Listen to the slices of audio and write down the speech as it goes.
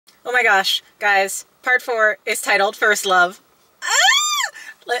Oh my gosh, guys, part 4 is titled First Love.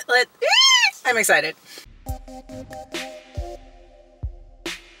 I'm excited.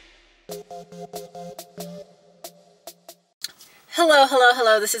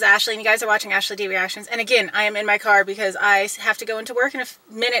 Hello, this is Ashley, and you guys are watching Ashley D Reactions. And again, I am in my car because I have to go into work in a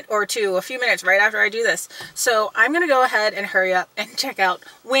minute or two, a few minutes right after I do this. So I'm going to go ahead and hurry up and check out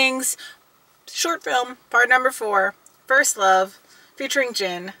Wings short film, part number 4, First Love, featuring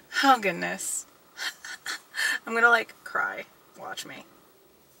Jin. Oh goodness. I'm going to like cry. Watch me.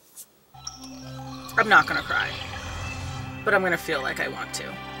 I'm not going to cry, but I'm going to feel like I want to.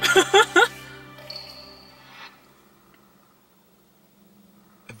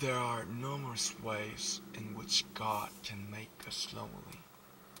 There are numerous ways in which God can make us lonely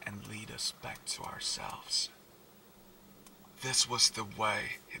and lead us back to ourselves. This was the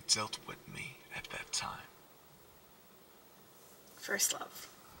way He dealt with me at that time. First Love.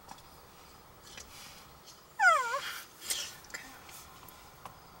 Okay.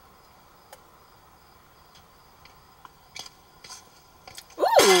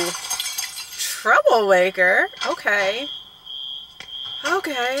 Ooh! Troublemaker. Okay.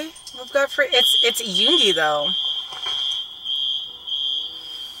 Okay, we've got free. It's Yoongi though.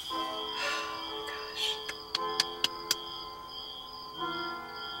 Gosh.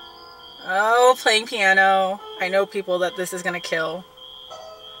 Oh, playing piano. I know people that this is gonna kill.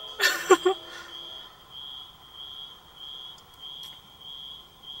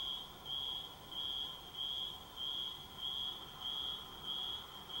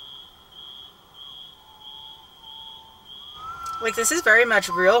 Like, this is very much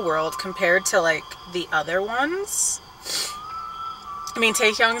real world compared to, like, the other ones. I mean,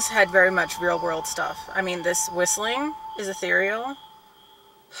 Taehyung's had very much real world stuff. I mean, this whistling is ethereal.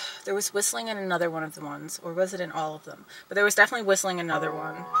 There was whistling in another one of the ones, or was it in all of them? But there was definitely whistling in another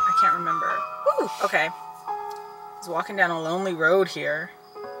one. I can't remember. Woo! Okay. He's walking down a lonely road here.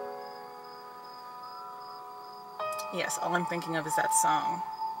 Yes, all I'm thinking of is that song.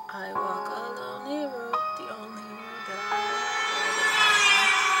 I walk a lonely road, the only road that I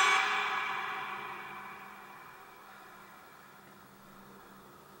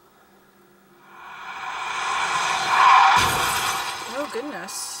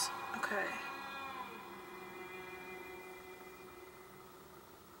goodness. Okay.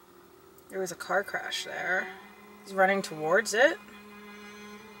 There was a car crash there. He's running towards it.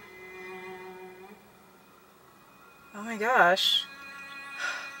 Oh my gosh.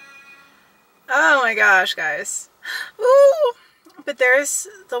 Oh my gosh, guys. Ooh! But there's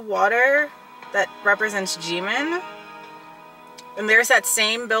the water that represents Jimin. And there's that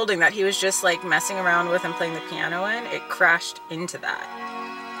same building that he was just like messing around with and playing the piano in. It crashed into that.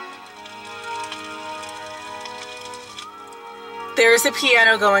 There's the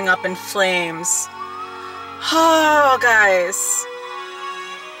piano going up in flames. Oh, guys.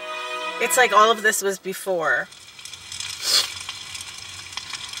 It's like all of this was before.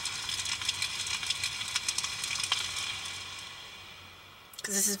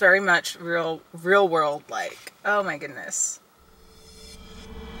 Because this is very much real world like. Oh my goodness.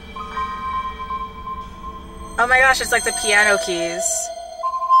 Oh my gosh, it's like the piano keys.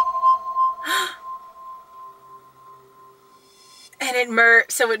 And it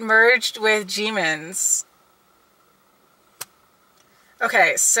merged with Jimin's.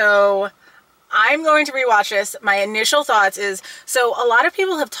 Okay, so I'm going to rewatch this. My initial thoughts is, so a lot of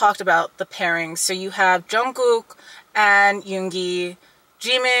people have talked about the pairings. So you have Jungkook and Yoongi,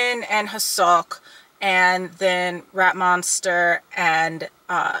 Jimin and Hoseok, and then Rap Monster and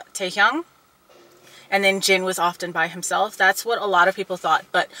Taehyung. And then Jin was often by himself. That's what a lot of people thought.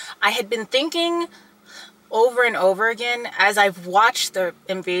 But I had been thinking over and over again as I've watched the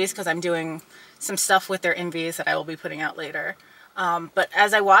MVs, because I'm doing some stuff with their MVs that I will be putting out later. But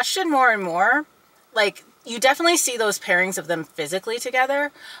as I watched it more and more, like, you definitely see those pairings of them physically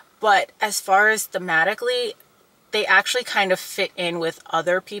together. But as far as thematically, they actually kind of fit in with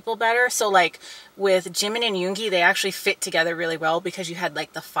other people better. So like with Jimin and Yoongi, they actually fit together really well because you had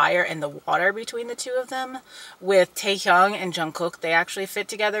like the fire and the water between the two of them. With Taehyung and Jungkook, they actually fit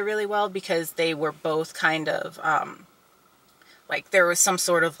together really well because they were both kind of like there was some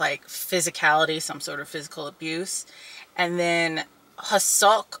sort of like physicality, some sort of physical abuse. And then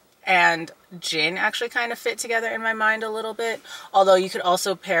Hoseok and Jin actually kind of fit together in my mind a little bit. Although you could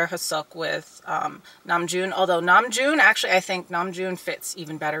also pair Hoseok with Namjoon. Although Namjoon, actually I think Namjoon fits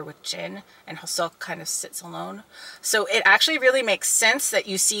even better with Jin, and Hoseok kind of sits alone. So it actually really makes sense that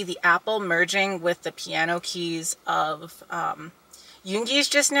you see the apple merging with the piano keys of Yoongi's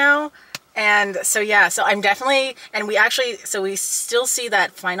just now. And so yeah, so I'm definitely, and we actually, so we still see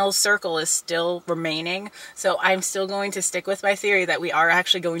that final circle is still remaining. So I'm still going to stick with my theory that we are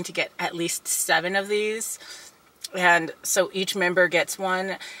actually going to get at least 7 of these. And so each member gets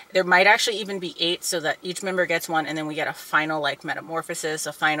one. There might actually even be 8, so that each member gets one, and then we get a final like metamorphosis,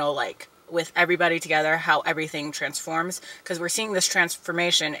 a final like with everybody together, how everything transforms, because we're seeing this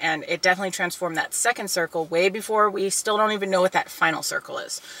transformation, and it definitely transformed that second circle way before we still don't even know what that final circle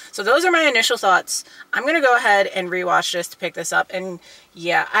is. So those are my initial thoughts. I'm gonna go ahead and rewatch this to pick this up, and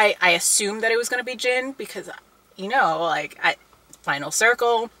yeah, I assumed that it was gonna be Jin, because you know, like, final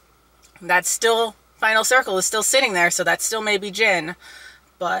circle, that's still, final circle is still sitting there, so that still may be Jin.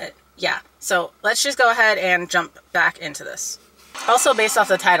 But yeah, so let's just go ahead and jump back into this. Also, based off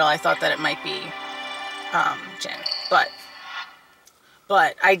the title, I thought that it might be Jin, but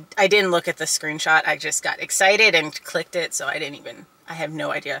I didn't look at the screenshot. I just got excited and clicked it, so I have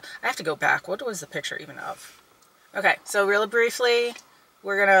no idea. I have to go back. What was the picture even of? Okay, so really briefly,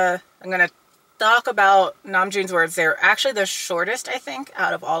 I'm gonna talk about Namjoon's words. They're actually the shortest, I think,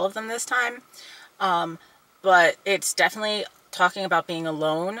 out of all of them this time. But it's definitely talking about being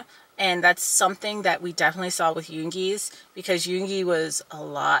alone. And that's something that we definitely saw with Yoongi's, because Yoongi was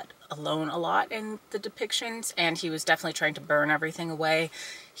alone a lot in the depictions, and he was definitely trying to burn everything away.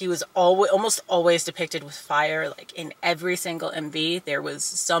 He was almost always depicted with fire. Like in every single MV, there was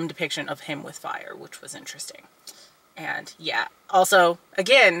some depiction of him with fire, which was interesting. And yeah, also,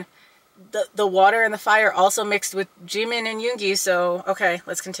 again, the water and the fire also mixed with Jimin and Yoongi, so okay,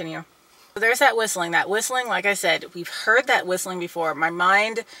 let's continue. So there's that whistling. That whistling, like I said, we've heard that whistling before. My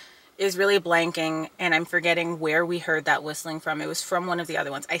mind is really blanking, and I'm forgetting where we heard that whistling from. It was from one of the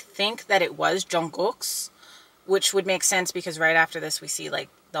other ones. I think that it was Jungkook's, which would make sense because right after this we see like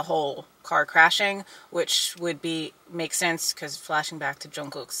the whole car crashing, which would make sense because flashing back to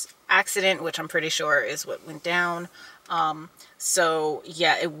Jungkook's accident, which I'm pretty sure is what went down. So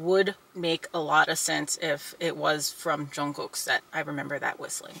yeah, it would make a lot of sense if it was from Jungkook's that I remember that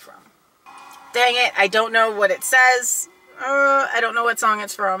whistling from. Dang it, I don't know what it says. I don't know what song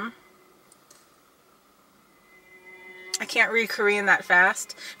it's from. I can't read Korean that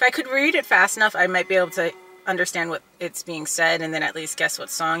fast. If I could read it fast enough, I might be able to understand what it's being said and then at least guess what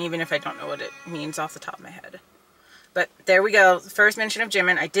song, even if I don't know what it means off the top of my head. But there we go. First mention of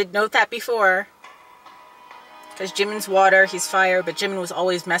Jimin. I did note that before. Because Jimin's water, he's fire, but Jimin was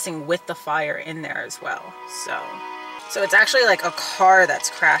always messing with the fire in there as well. So it's actually like a car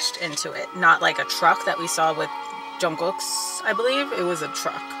that's crashed into it, not like a truck that we saw with Jungkook's, I believe. It was a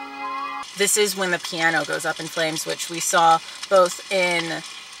truck. This is when the piano goes up in flames, which we saw both in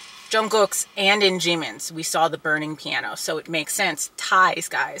Jungkook's and in Jimin's. We saw the burning piano, so it makes sense. Ties,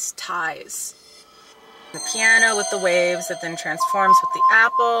 guys, ties. The piano with the waves that then transforms with the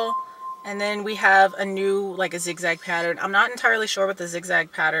apple. And then we have a new, like a zigzag pattern. I'm not entirely sure what the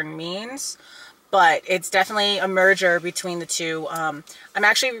zigzag pattern means, but it's definitely a merger between the two. I'm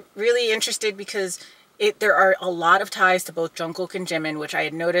actually really interested because there are a lot of ties to both Jungkook and Jimin, which I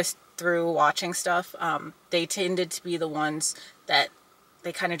had noticed through watching stuff. They tended to be the ones that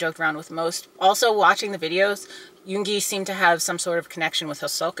they kind of joked around with most. Also, watching the videos, Yoongi seemed to have some sort of connection with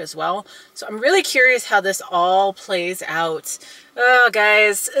Hoseok as well. So I'm really curious how this all plays out. Oh,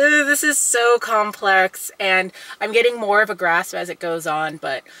 guys, this is so complex, and I'm getting more of a grasp as it goes on,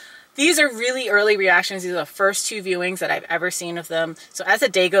 but these are really early reactions. These are the first 2 viewings that I've ever seen of them. So as the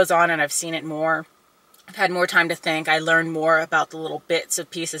day goes on and I've seen it more, I've had more time to think. I learned more about the little bits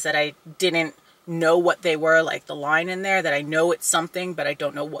of pieces that I didn't know what they were, like the line in there that I know it's something, but I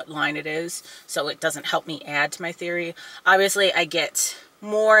don't know what line it is. So it doesn't help me add to my theory. Obviously, I get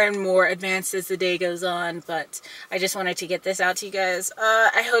more and more advanced as the day goes on, but I just wanted to get this out to you guys.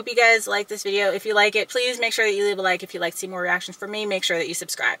 I hope you guys like this video. If you like it, please make sure that you leave a like. If you'd like to see more reactions from me, make sure that you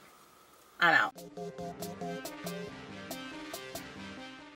subscribe. I'm out.